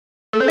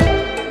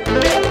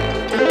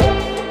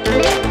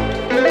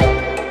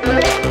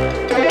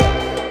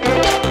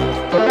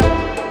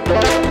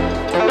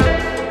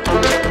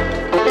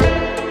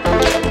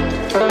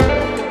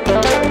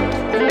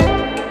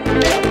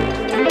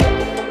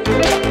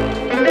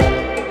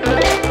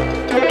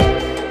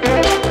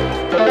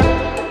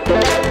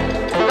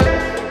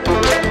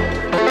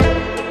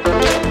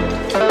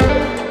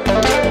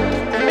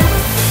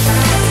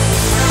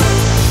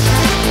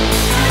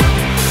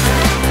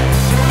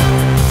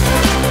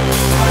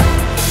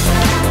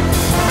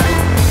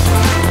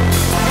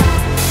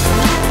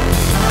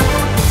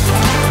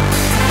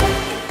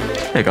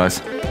Hey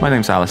guys, my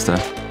name's Alistair.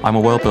 I'm a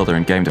world builder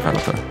and game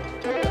developer.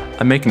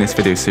 I'm making this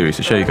video series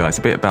to show you guys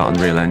a bit about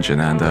Unreal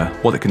Engine and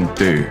what it can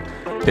do.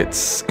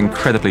 It's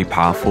incredibly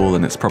powerful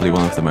and it's probably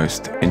one of the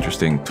most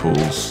interesting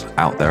tools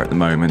out there at the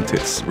moment.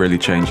 It's really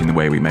changing the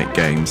way we make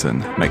games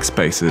and make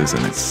spaces,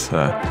 and it's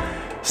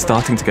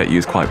starting to get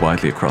used quite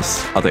widely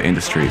across other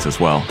industries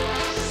as well.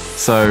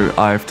 So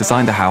I've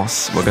designed a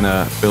house. We're going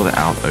to build it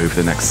out over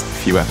the next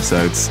few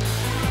episodes,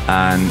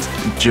 and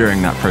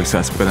during that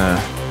process we're going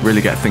to really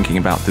get thinking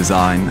about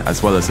design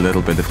as well as a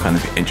little bit of kind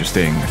of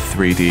interesting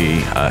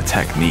 3D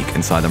technique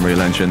inside Unreal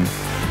Engine.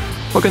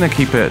 We're going to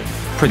keep it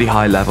pretty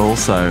high level,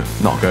 so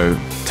not go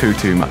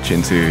too much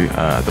into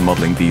the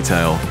modeling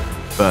detail,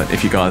 but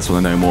if you guys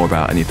want to know more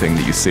about anything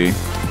that you see,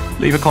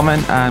 leave a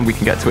comment and we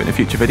can get to it in a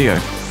future video.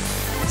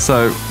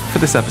 So for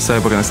this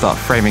episode we're going to start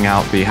framing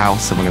out the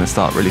house, and we're going to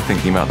start really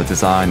thinking about the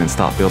design and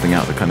start building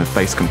out the kind of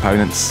base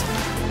components,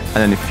 and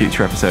then in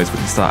future episodes we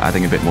can start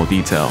adding a bit more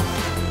detail.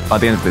 By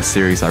the end of this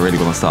series I really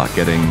want to start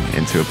getting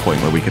into a point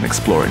where we can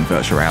explore it in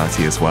virtual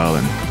reality as well,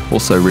 and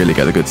also really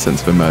get a good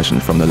sense of immersion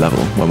from the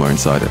level when we're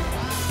inside it.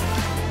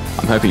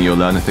 I'm hoping you'll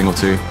learn a thing or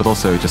two, but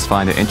also just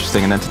find it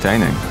interesting and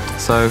entertaining.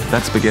 So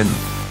let's begin.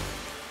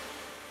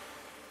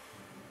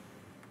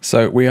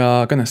 So we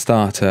are going to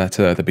start at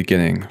the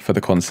beginning for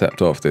the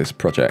concept of this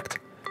project.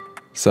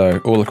 So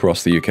all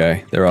across the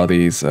UK there are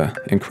these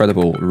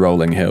incredible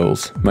rolling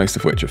hills, most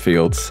of which are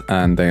fields,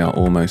 and they are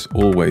almost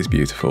always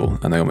beautiful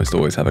and they almost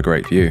always have a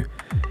great view.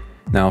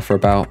 Now for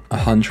about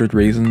 100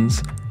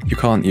 reasons you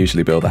can't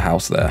usually build a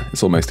house there.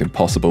 It's almost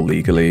impossible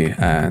legally,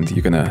 and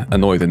you're going to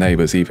annoy the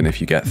neighbours even if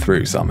you get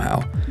through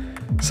somehow.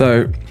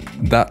 So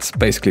that's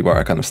basically where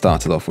I kind of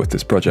started off with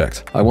this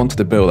project. I wanted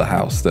to build a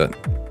house that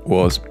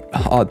was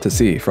hard to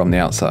see from the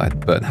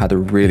outside but had a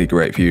really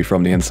great view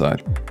from the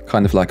inside,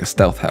 kind of like a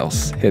stealth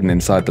house hidden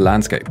inside the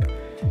landscape.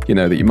 You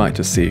know, that you might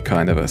just see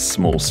kind of a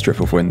small strip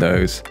of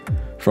windows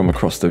from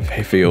across the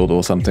field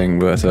or something,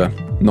 but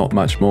not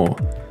much more.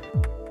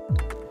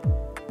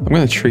 I'm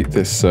going to treat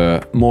this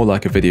more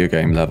like a video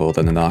game level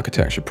than an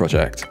architecture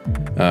project,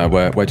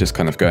 where we're just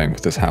kind of going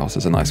with this house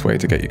as a nice way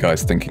to get you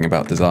guys thinking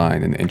about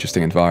design and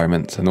interesting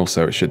environments, and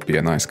also it should be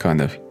a nice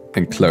kind of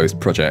enclosed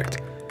project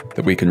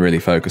that we can really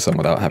focus on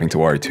without having to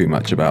worry too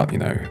much about, you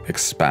know,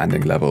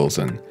 expanding levels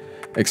and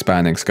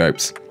expanding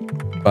scopes.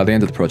 By the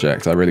end of the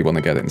project I really want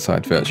to get it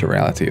inside virtual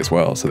reality as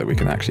well, so that we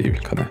can actually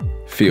kind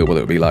of feel what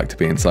it would be like to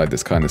be inside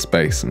this kind of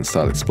space and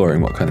start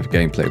exploring what kind of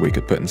gameplay we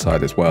could put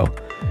inside as well.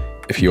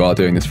 If you are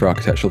doing this for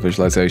architectural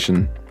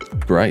visualization,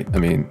 great. I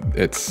mean,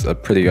 it's a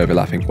pretty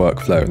overlapping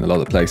workflow in a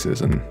lot of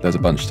places, and there's a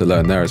bunch to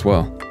learn there as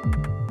well.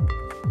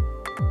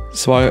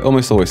 So I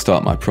almost always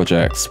start my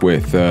projects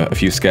with a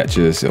few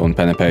sketches on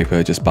pen and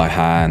paper just by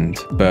hand,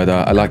 but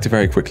I like to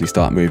very quickly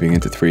start moving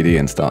into 3D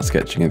and start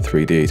sketching in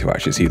 3D to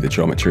actually see the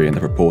geometry and the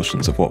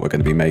proportions of what we're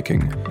going to be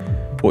making.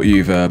 What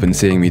you've been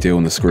seeing me do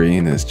on the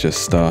screen is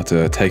just start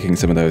taking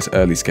some of those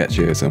early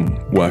sketches and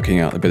working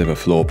out a bit of a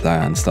floor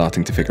plan,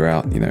 starting to figure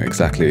out, you know,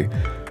 exactly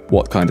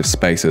what kind of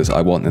spaces I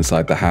want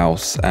inside the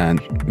house,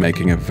 and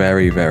making a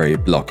very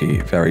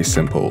blocky, very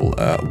simple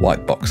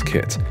white box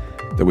kit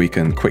that we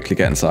can quickly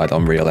get inside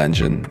Unreal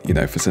Engine, you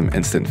know, for some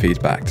instant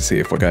feedback to see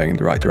if we're going in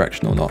the right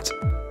direction or not.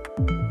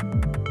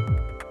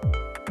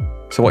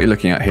 So what you're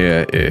looking at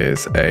here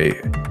is a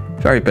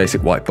very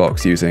basic white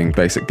box using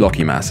basic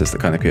blocky masses that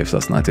kind of gives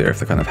us an idea of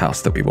the kind of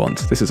house that we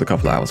want. This is a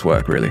couple of hours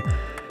work really.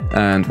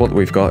 And what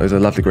we've got is a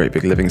lovely great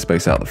big living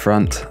space out the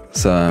front,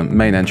 some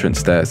main entrance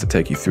stairs that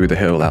take you through the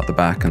hill out the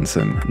back, and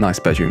some nice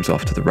bedrooms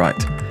off to the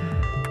right.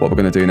 What we're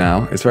going to do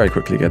now is very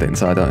quickly get it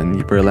inside our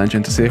Unreal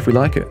Engine to see if we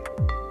like it.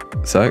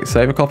 So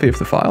save a copy of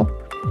the file,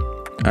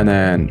 and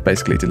then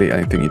basically delete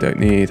anything you don't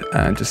need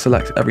and just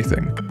select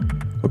everything.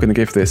 We're going to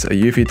give this a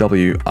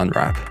UVW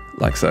unwrap,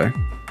 like so.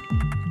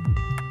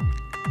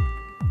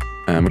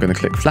 And we're going to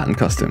click Flatten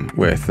Custom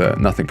with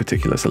nothing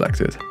particular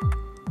selected.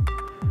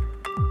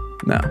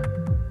 Now,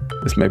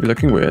 this may be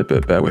looking weird,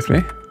 but bear with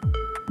me.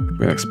 We're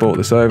going to export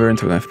this over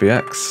into an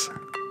FBX.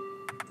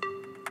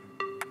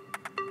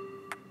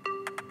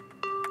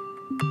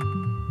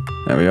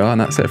 There we are,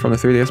 and that's it from the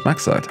 3ds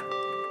Max side.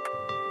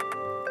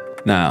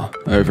 Now,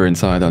 over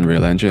inside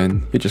Unreal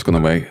Engine, you're just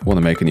going to want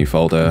to make a new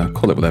folder,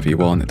 call it whatever you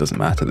want, it doesn't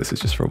matter, this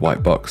is just for a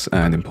white box,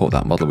 and import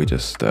that model we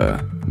just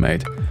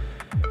made.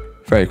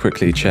 Very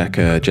quickly check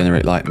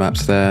generate light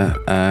maps there,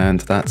 and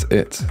that's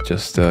it.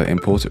 Just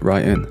import it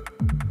right in.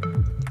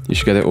 You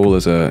should get it all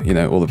as you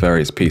know, all the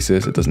various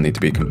pieces. It doesn't need to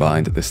be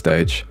combined at this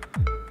stage.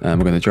 And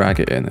we're going to drag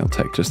it in. It'll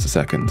take just a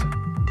second.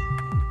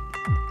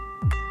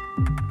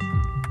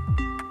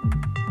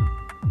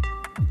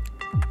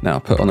 Now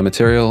put on the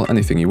material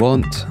anything you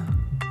want.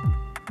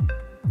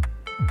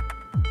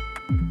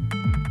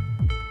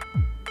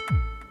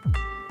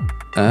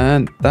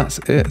 And that's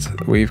it.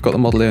 We've got the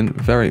model in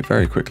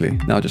very quickly.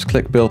 Now just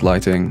click build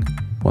lighting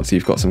once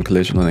you've got some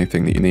collision on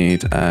anything that you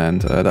need,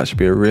 and that should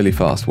be a really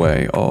fast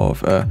way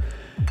of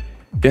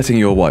getting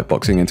your white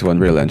boxing into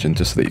Unreal Engine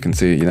just so that you can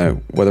see,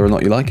 whether or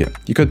not you like it.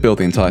 You could build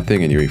the entire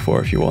thing in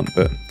UE4 if you want,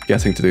 but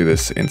getting to do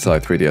this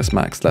inside 3ds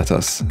Max let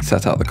us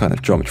set out the kind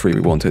of geometry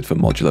we wanted for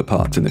modular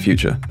parts in the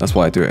future. That's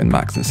why I do it in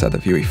Max instead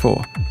of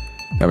UE4.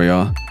 There we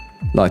are.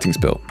 Lighting's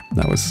built.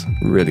 That was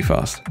really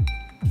fast.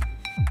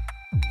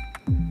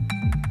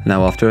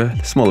 Now after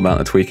a small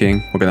amount of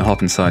tweaking, we're going to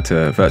hop inside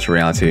to virtual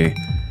reality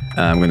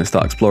and we're going to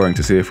start exploring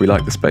to see if we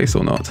like the space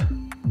or not.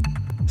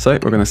 So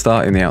we're going to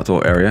start in the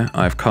outdoor area.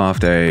 I've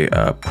carved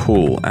a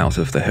pool out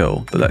of the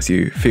hill that lets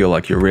you feel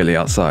like you're really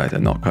outside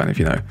and not kind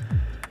of,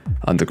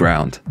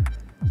 underground.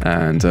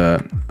 And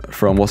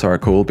from what I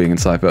recall being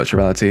inside virtual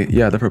reality,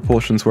 yeah, the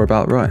proportions were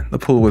about right. The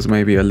pool was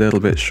maybe a little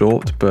bit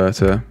short,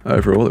 but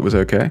overall it was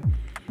okay.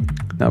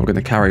 Now we're going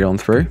to carry on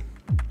through.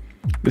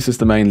 This is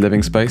the main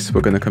living space.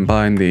 We're going to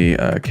combine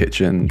the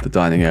kitchen, the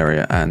dining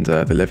area, and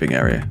the living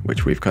area,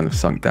 which we've kind of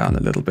sunk down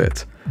a little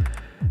bit.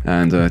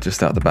 And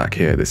just out the back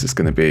here, this is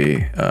going to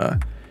be,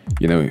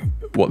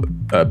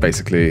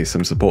 basically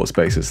some support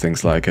spaces,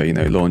 things like,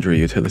 laundry,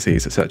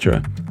 utilities,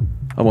 etc.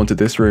 I wanted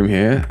this room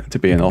here to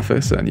be an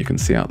office, and you can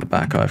see out the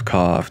back I've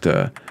carved,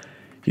 a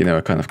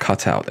kind of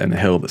cutout in the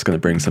hill that's going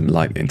to bring some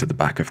light into the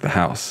back of the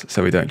house,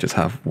 so we don't just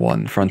have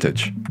one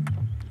frontage.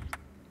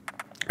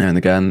 And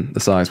again, the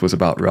size was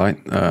about right.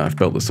 I've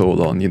built this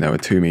all on, a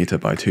 2 meter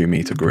by 2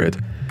 meter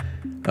grid.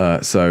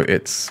 So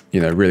it's,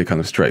 really kind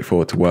of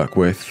straightforward to work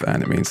with,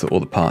 and it means that all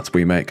the parts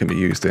we make can be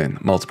used in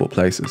multiple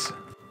places.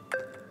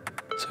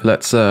 So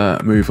let's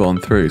move on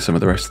through some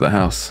of the rest of the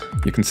house.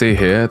 You can see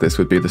here, this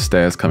would be the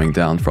stairs coming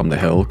down from the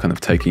hill, kind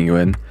of taking you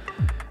in.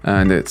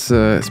 And it's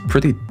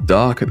pretty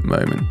dark at the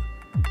moment.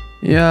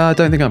 Yeah, I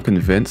don't think I'm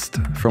convinced.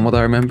 From what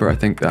I remember, I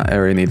think that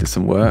area needed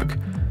some work.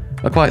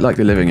 I quite like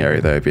the living area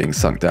though, being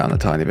sunk down a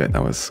tiny bit.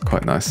 That was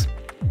quite nice.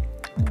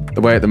 The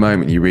way at the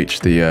moment you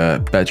reach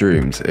the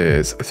bedrooms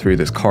is through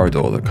this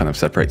corridor that kind of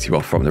separates you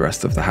off from the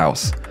rest of the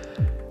house.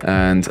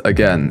 And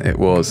again, it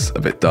was a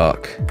bit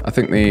dark. I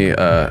think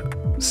the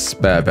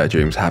spare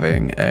bedrooms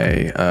having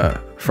a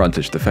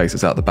frontage that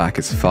faces out the back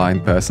is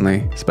fine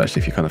personally,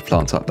 especially if you kind of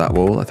plant up that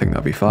wall. I think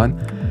that'll be fine.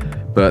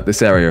 But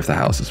this area of the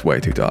house is way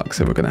too dark,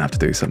 so we're going to have to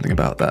do something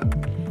about that.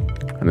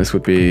 And this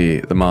would be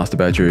the master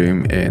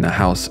bedroom in a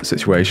house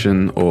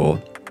situation, or,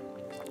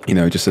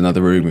 just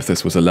another room if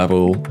this was a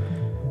level.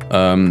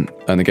 And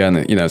again,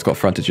 it's got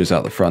frontages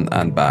out the front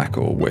and back,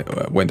 or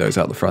windows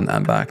out the front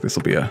and back. This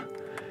will be a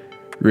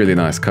really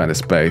nice kind of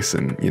space,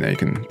 and, you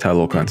can tell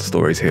all kinds of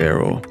stories here,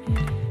 or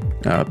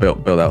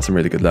build out some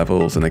really good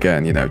levels. And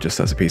again,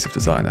 just as a piece of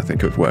design, I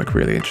think it would work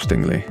really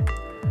interestingly.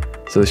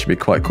 So this should be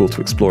quite cool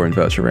to explore in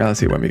virtual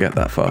reality when we get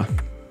that far.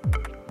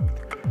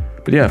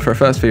 But yeah, for a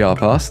first VR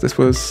pass, this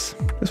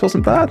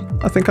wasn't bad.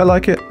 I think I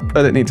like it,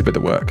 but it needs a bit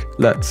of work.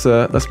 Let's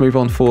move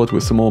on forward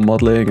with some more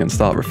modeling and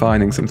start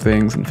refining some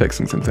things and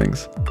fixing some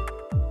things.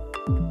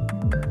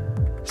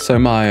 So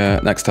my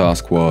next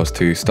task was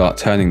to start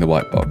turning the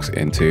white box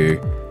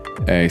into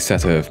a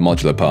set of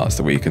modular parts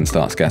that we can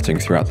start sketching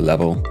throughout the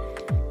level.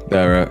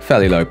 They're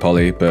fairly low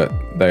poly, but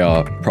they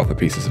are proper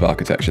pieces of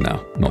architecture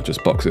now, not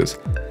just boxes.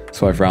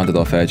 So I've rounded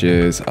off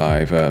edges,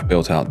 I've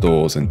built out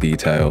doors and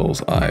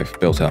details, I've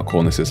built out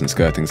cornices and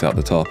skirtings out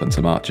the top and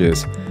some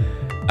arches.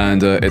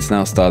 And it's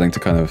now starting to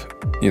kind of,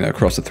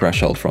 cross the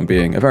threshold from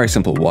being a very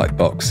simple white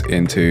box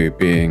into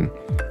being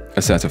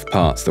a set of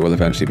parts that will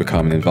eventually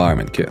become an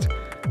environment kit.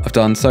 I've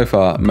done so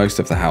far most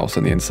of the house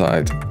on the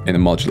inside in a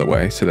modular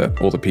way so that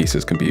all the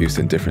pieces can be used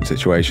in different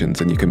situations,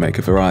 and you can make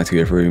a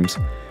variety of rooms,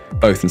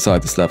 both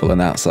inside this level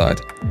and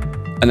outside.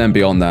 And then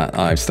beyond that,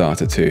 I've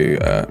started to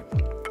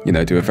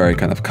do a very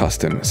kind of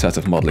custom set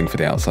of modeling for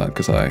the outside,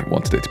 because I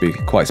wanted it to be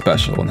quite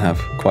special and have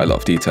quite a lot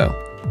of detail.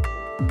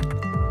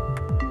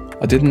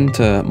 I didn't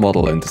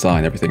model and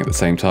design everything at the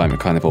same time. It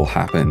kind of all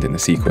happened in a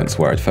sequence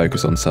where I'd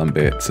focus on some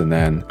bits and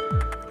then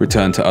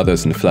return to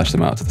others and flesh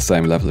them out to the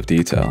same level of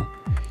detail.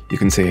 You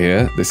can see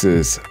here, this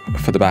is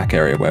for the back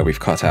area where we've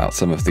cut out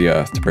some of the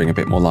earth to bring a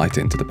bit more light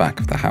into the back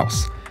of the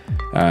house.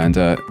 And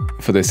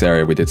for this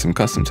area we did some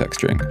custom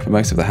texturing. For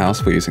most of the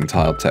house we're using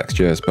tiled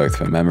textures, both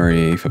for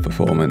memory, for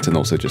performance, and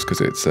also just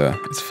because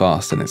it's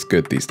fast and it's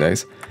good these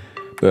days.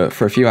 But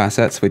for a few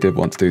assets we did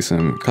want to do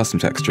some custom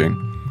texturing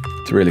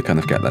to really kind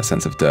of get that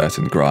sense of dirt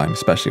and grime,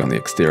 especially on the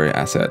exterior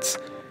assets.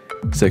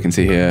 So you can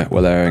see here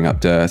we're layering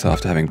up dirt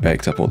after having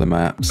baked up all the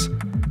maps.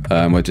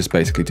 We're just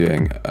basically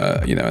doing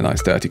a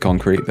nice dirty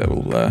concrete that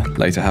will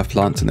later have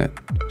plants in it.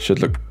 Should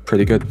look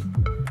pretty good.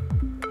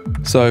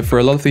 So for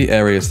a lot of the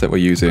areas that we're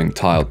using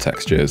tiled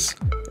textures,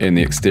 in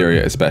the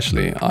exterior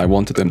especially, I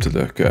wanted them to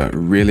look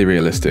really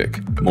realistic,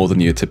 more than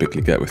you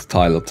typically get with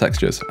tiled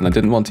textures. And I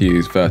didn't want to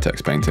use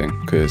vertex painting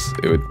because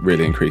it would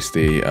really increase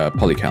the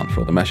poly count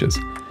for all the meshes.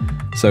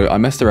 So I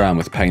messed around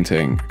with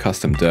painting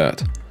custom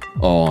dirt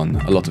on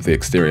a lot of the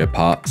exterior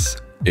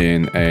parts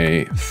in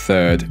a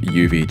third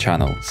UV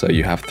channel. So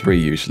you have 3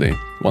 usually,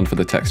 one for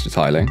the texture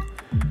tiling,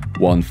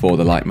 one for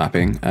the light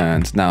mapping,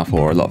 and now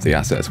for a lot of the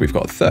assets we've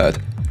got a third.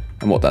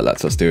 And what that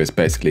lets us do is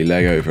basically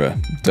lay over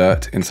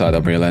dirt inside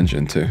Unreal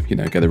Engine to,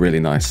 get a really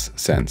nice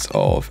sense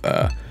of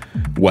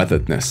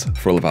weatheredness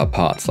for all of our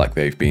parts, like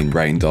they've been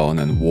rained on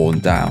and worn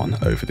down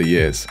over the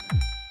years.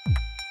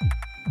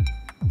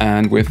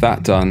 And with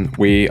that done,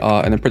 we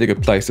are in a pretty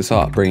good place to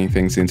start bringing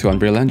things into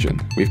Unreal Engine.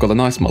 We've got a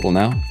nice model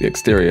now, the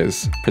exterior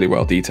is pretty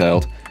well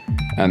detailed,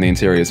 and the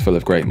interior is full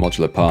of great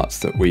modular parts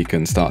that we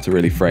can start to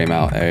really frame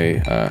out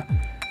a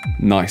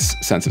nice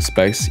sense of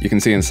space. You can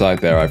see inside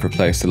there I've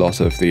replaced a lot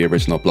of the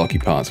original blocky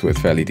parts with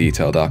fairly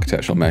detailed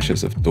architectural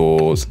meshes of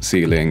doors,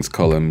 ceilings,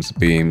 columns,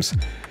 beams.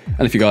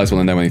 And if you guys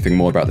want to know anything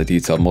more about the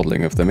detailed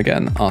modelling of them,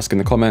 again, ask in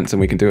the comments and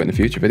we can do it in a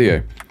future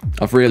video.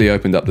 I've really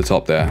opened up the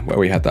top there where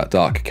we had that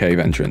dark cave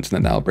entrance,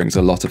 and it now brings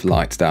a lot of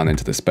light down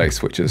into the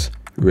space, which is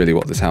really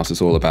what this house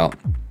is all about.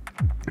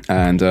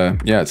 And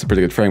yeah, it's a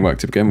pretty good framework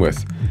to begin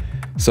with.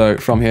 So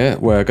from here,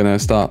 we're going to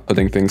start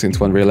putting things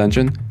into Unreal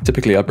Engine.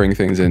 Typically, I bring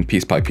things in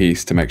piece by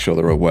piece to make sure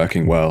they're all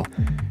working well,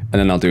 and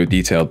then I'll do a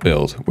detailed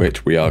build,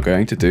 which we are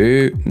going to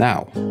do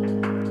now.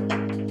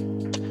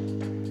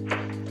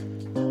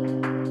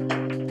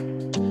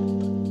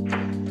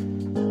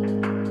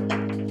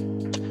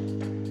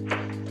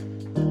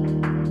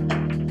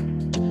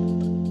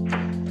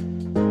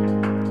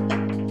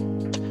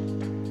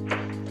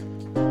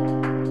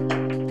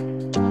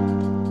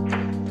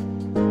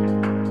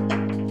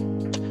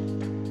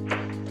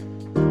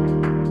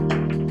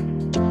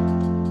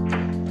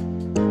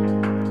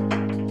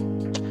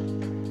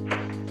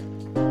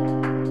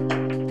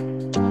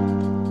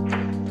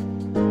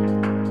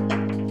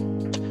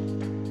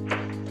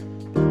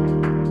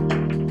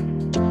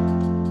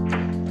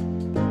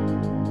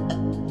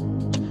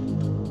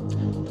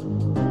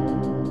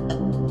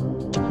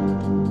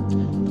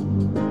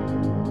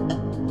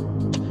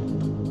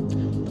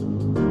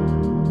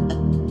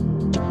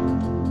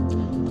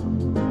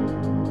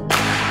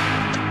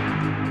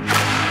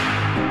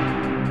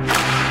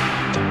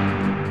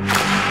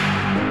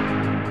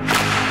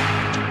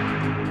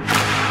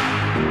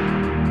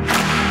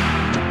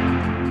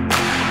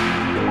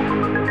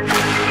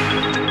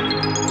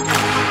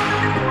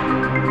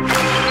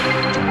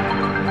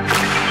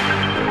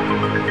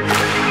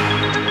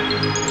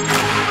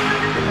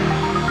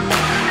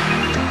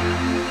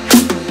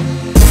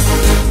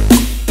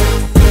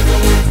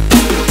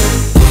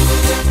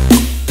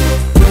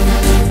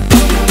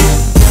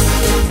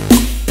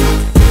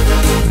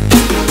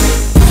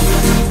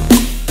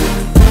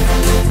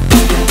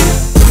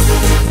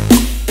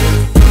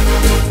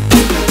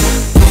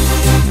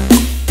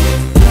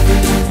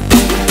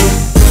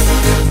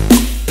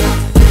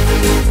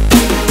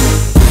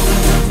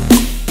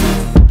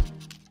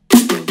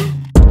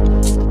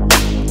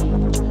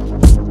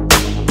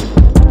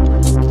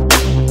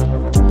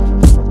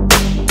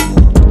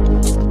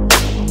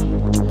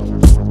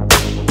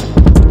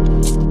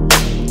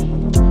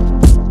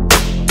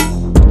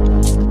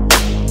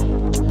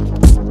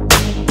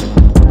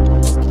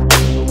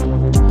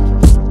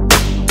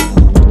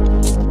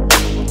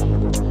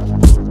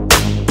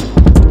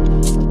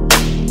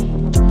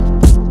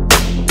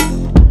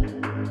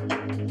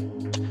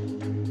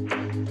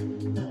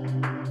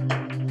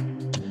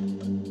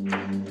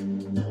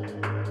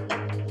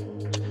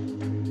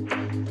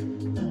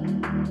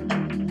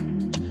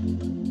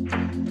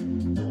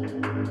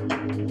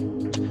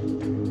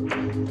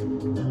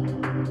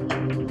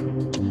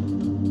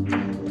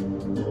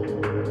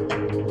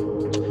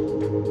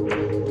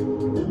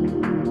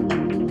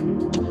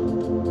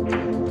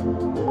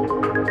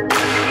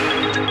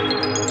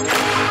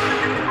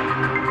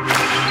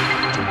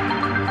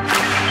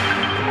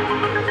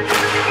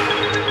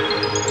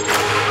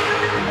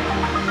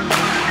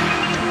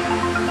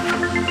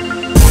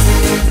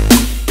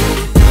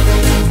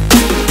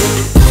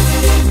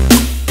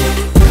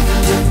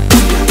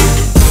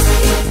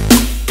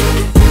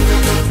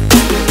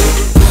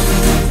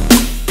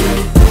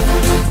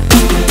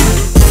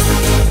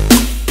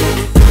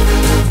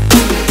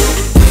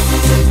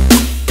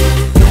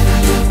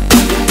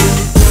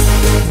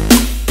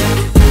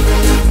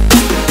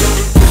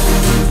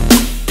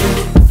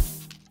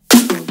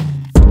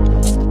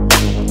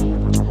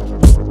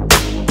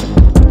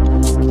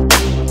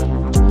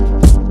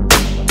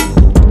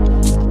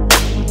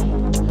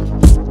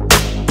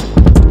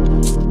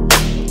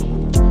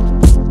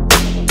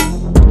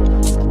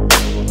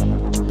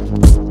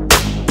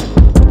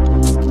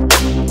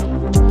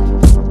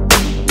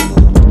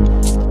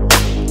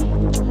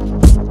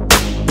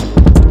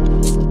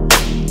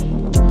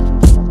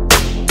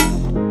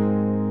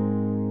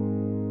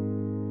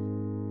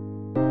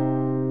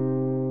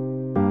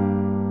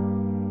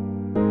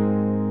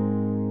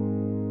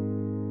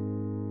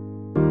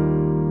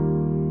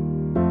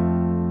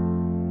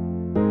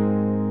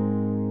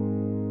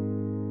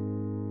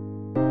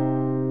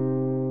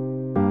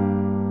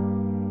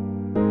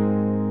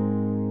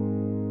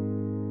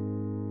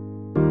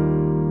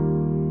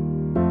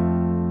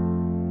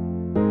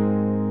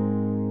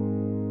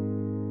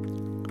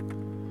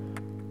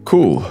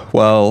 Cool.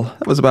 Well,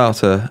 that was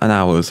about an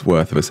hour's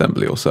worth of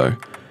assembly or so.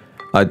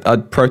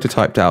 I'd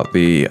prototyped out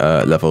the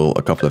level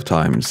a couple of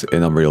times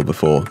in Unreal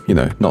before, you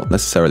know, not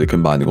necessarily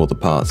combining all the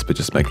parts, but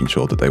just making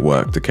sure that they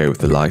worked okay with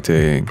the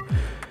lighting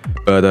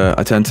But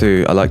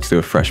I like to do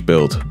a fresh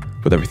build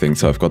with everything,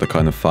 so I've got a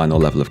kind of final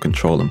level of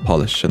control and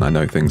polish, and I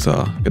know things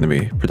are going to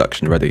be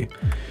production ready.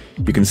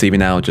 You can see me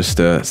now just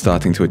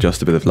starting to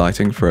adjust a bit of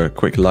lighting for a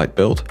quick light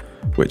build,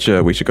 which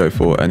we should go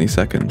for any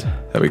second.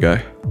 There we go.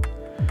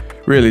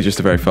 Really just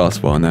a very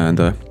fast one, and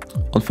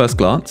on first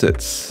glance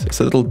it's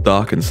a little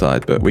dark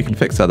inside, but we can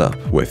fix that up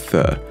with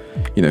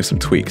you know, some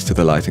tweaks to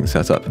the lighting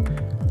setup.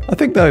 I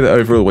think though that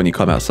overall when you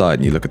come outside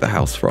and you look at the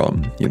house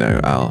from, you know,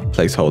 our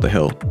placeholder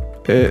hill,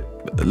 it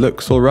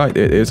looks alright.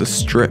 It is a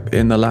strip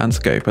in the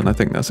landscape, and I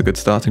think that's a good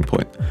starting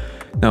point.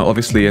 Now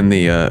obviously in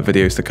the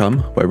videos to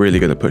come, we're really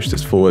going to push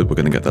this forward. We're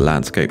going to get the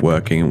landscape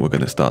working, we're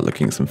going to start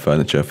looking at some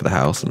furniture for the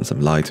house and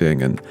some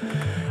lighting, and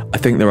I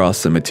think there are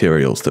some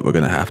materials that we're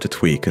going to have to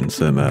tweak, and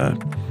some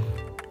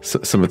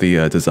of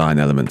the design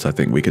elements I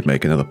think we could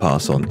make another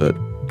pass on, but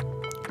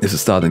this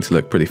is starting to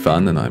look pretty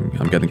fun, and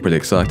I'm getting pretty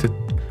excited.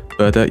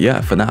 But yeah,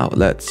 for now,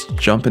 let's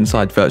jump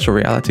inside virtual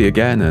reality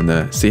again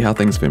and see how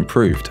things have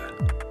improved.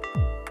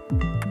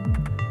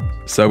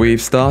 So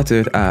we've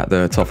started at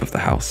the top of the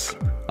house.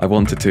 I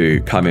wanted to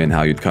come in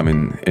how you'd come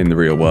in the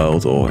real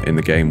world or in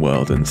the game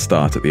world, and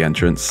start at the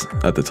entrance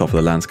at the top of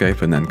the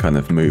landscape and then kind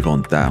of move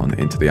on down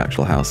into the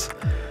actual house.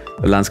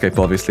 The landscape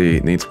obviously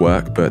needs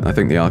work, but I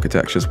think the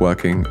architecture's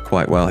working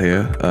quite well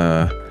here.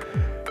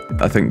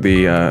 I think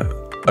the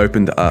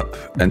opened up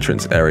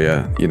entrance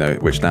area, you know,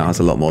 which now has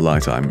a lot more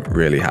light, I'm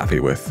really happy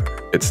with.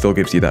 It still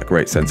gives you that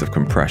great sense of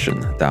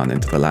compression down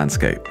into the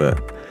landscape, but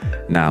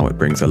now it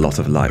brings a lot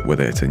of light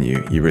with it, and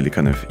you really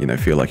kind of, you know,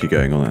 feel like you're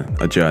going on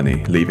a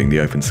journey, leaving the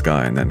open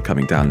sky and then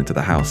coming down into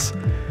the house.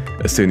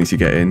 As soon as you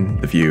get in,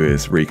 the view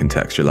is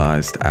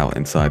recontextualized out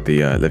inside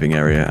the living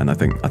area, and I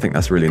think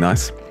that's really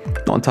nice.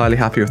 Not entirely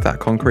happy with that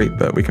concrete,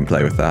 but we can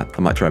play with that.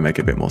 I might try and make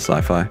it a bit more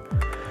sci-fi.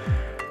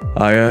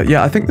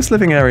 Yeah, I think this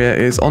living area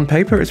is, on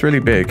paper, it's really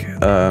big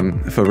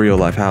for real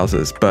life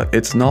houses, but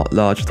it's not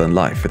larger than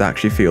life. It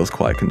actually feels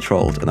quite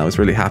controlled, and I was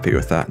really happy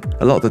with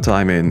that. A lot of the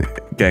time in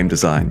game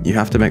design, you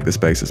have to make the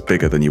spaces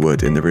bigger than you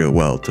would in the real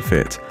world to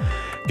fit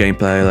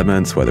gameplay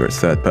elements, whether it's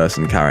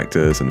third-person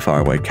characters and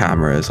faraway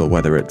cameras, or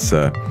whether it's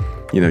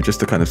you know,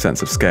 just a kind of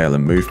sense of scale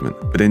and movement.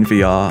 But in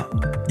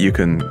VR, you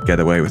can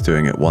get away with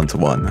doing it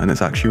one-to-one, and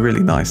it's actually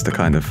really nice to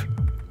kind of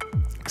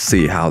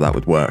see how that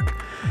would work,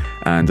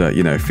 and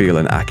you know, feel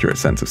an accurate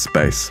sense of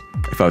space.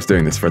 If I was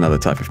doing this for another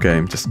type of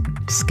game, just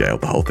scale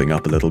the whole thing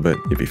up a little bit,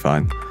 you'd be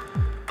fine.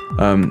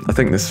 I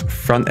think this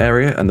front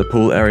area and the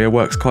pool area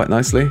works quite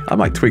nicely. I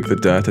might tweak the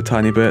dirt a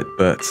tiny bit,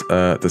 but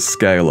the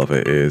scale of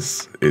it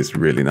is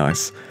really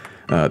nice.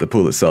 The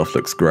pool itself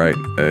looks great.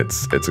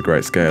 It's a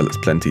great scale, it's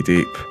plenty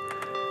deep.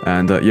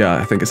 And yeah,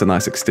 I think it's a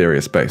nice exterior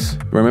space.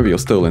 Remember, you're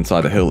still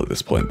inside a hill at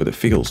this point, but it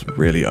feels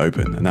really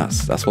open, and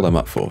that's what I'm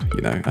up for,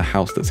 you know, a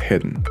house that's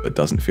hidden but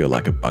doesn't feel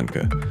like a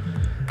bunker.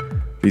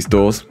 These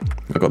doors,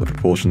 I got the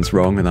proportions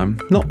wrong, and I'm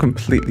not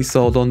completely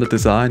sold on the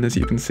design, as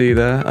you can see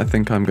there. I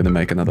think I'm going to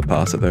make another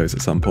pass at those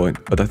at some point,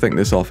 but I think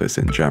this office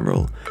in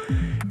general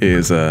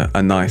is a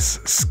nice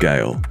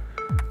scale.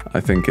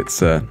 I think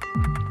it's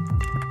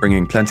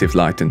bringing plenty of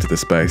light into the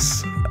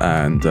space,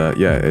 and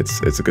yeah,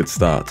 it's a good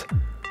start.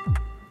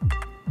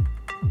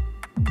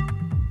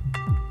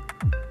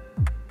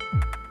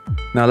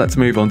 Now let's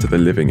move on to the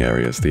living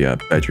areas, the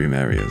bedroom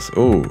areas.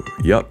 Oh,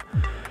 yep.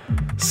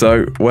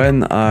 So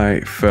when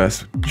I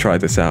first tried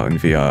this out in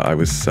VR, I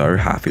was so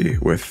happy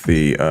with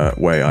the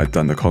way I'd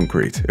done the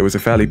concrete. It was a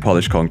fairly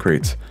polished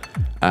concrete,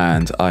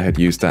 and I had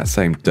used that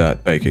same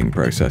dirt baking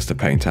process to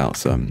paint out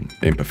some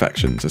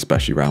imperfections,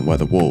 especially around where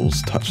the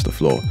walls touched the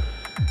floor.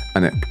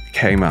 And it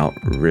came out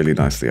really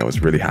nicely. I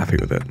was really happy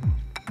with it.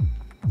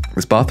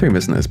 This bathroom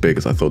isn't as big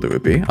as I thought it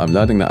would be. I'm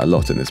learning that a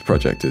lot in this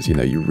project, is, you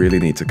know, you really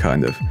need to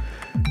kind of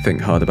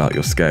think hard about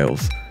your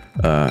scales.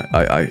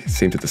 I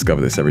seem to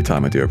discover this every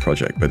time I do a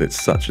project, but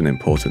it's such an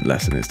important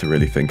lesson, is to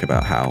really think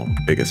about how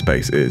big a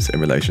space is in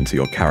relation to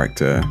your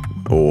character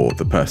or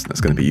the person that's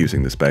going to be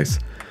using the space.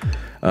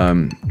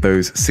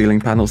 Those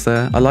ceiling panels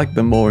there, I like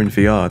them more in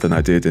VR than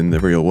I did in the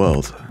real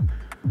world.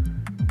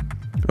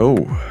 Oh,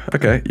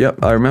 okay,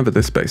 yep, I remember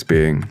this space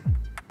being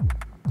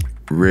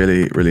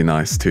really, really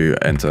nice to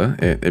enter.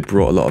 It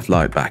brought a lot of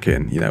light back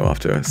in, you know,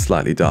 after a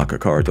slightly darker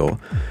corridor,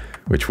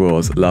 which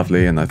was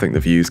lovely, and I think the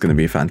view's going to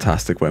be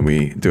fantastic when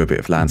we do a bit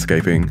of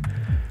landscaping.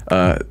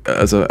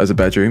 As a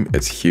bedroom,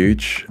 it's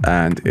huge,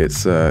 and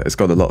it's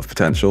got a lot of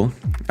potential.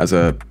 As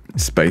a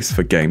space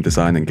for game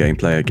design and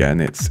gameplay,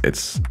 again,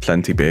 it's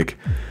plenty big.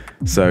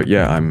 So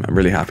yeah, I'm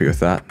really happy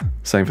with that.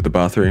 Same for the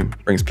bathroom,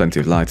 brings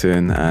plenty of light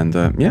in, and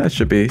yeah, it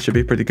should be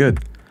pretty good.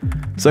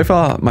 So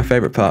far, my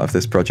favourite part of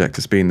this project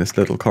has been this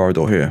little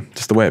corridor here,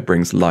 just the way it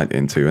brings light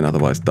into an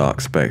otherwise dark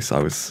space. I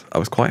was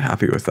quite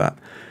happy with that.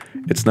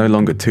 It's no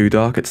longer too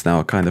dark, it's now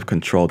a kind of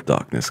controlled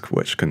darkness,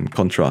 which can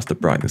contrast the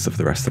brightness of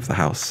the rest of the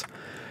house.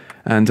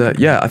 And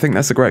yeah, I think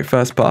that's a great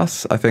first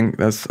pass. I think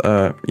there's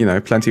you know,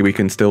 plenty we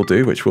can still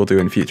do, which we'll do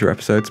in future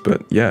episodes,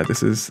 but yeah,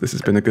 this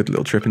has been a good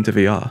little trip into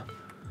VR.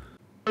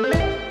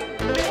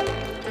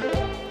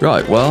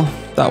 Right, well,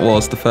 that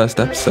was the first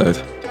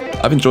episode.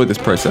 I've enjoyed this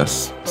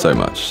process so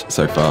much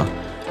so far.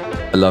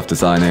 I love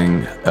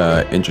designing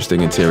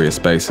interesting interior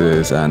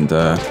spaces, and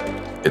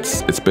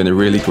it's been a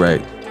really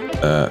great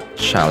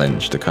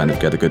challenge to kind of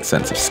get a good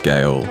sense of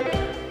scale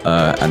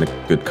and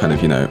a good kind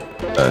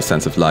of,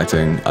 sense of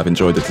lighting. I've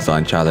enjoyed the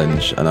design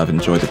challenge and I've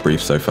enjoyed the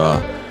brief so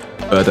far,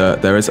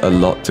 but there is a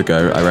lot to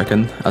go, I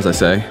reckon. As I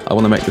say, I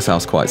want to make this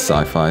house quite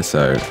sci-fi,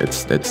 so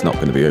it's not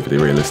going to be overly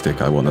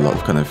realistic. I want a lot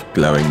of kind of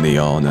glowing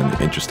neon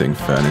and interesting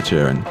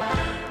furniture, and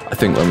I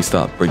think when we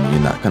start bringing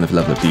in that kind of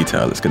level of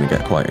detail, it's going to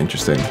get quite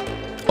interesting.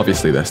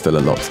 Obviously, there's still a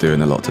lot to do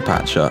and a lot to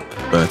patch up,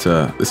 but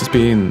this has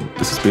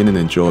been an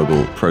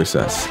enjoyable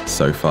process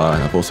so far,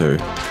 and I've also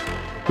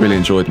really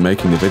enjoyed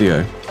making the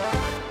video.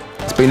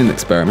 It's been an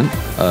experiment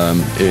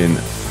in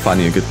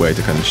finding a good way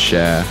to kind of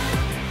share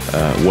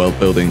world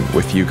building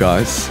with you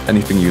guys.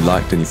 Anything you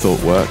liked and you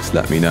thought worked,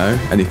 let me know.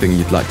 Anything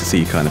you'd like to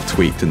see kind of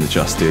tweaked and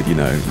adjusted,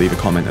 leave a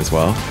comment as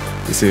well.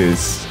 This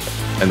is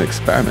an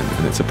experiment,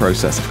 and it's a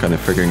process of kind of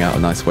figuring out a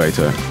nice way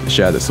to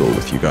share this all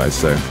with you guys,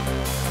 so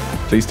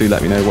please do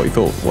let me know what you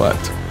thought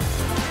worked.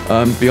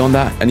 Beyond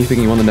that,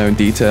 anything you want to know in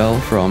detail,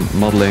 from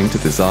modeling to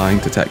design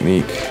to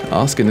technique,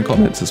 ask in the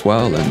comments as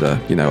well,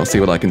 and I'll see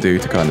what I can do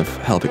to kind of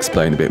help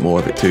explain a bit more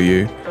of it to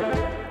you.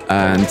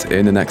 And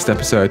in the next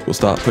episode, we'll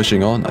start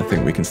pushing on. I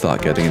think we can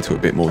start getting into a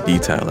bit more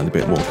detail and a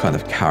bit more kind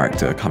of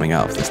character coming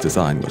out of this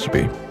design, which will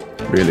be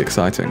really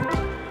exciting.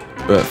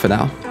 But for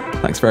now,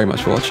 thanks very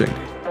much for watching.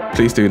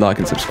 Please do like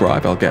and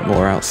subscribe. I'll get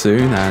more out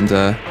soon, and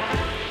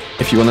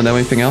if you want to know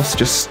anything else,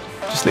 just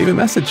leave a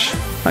message.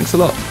 Thanks a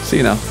lot. See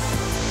you now.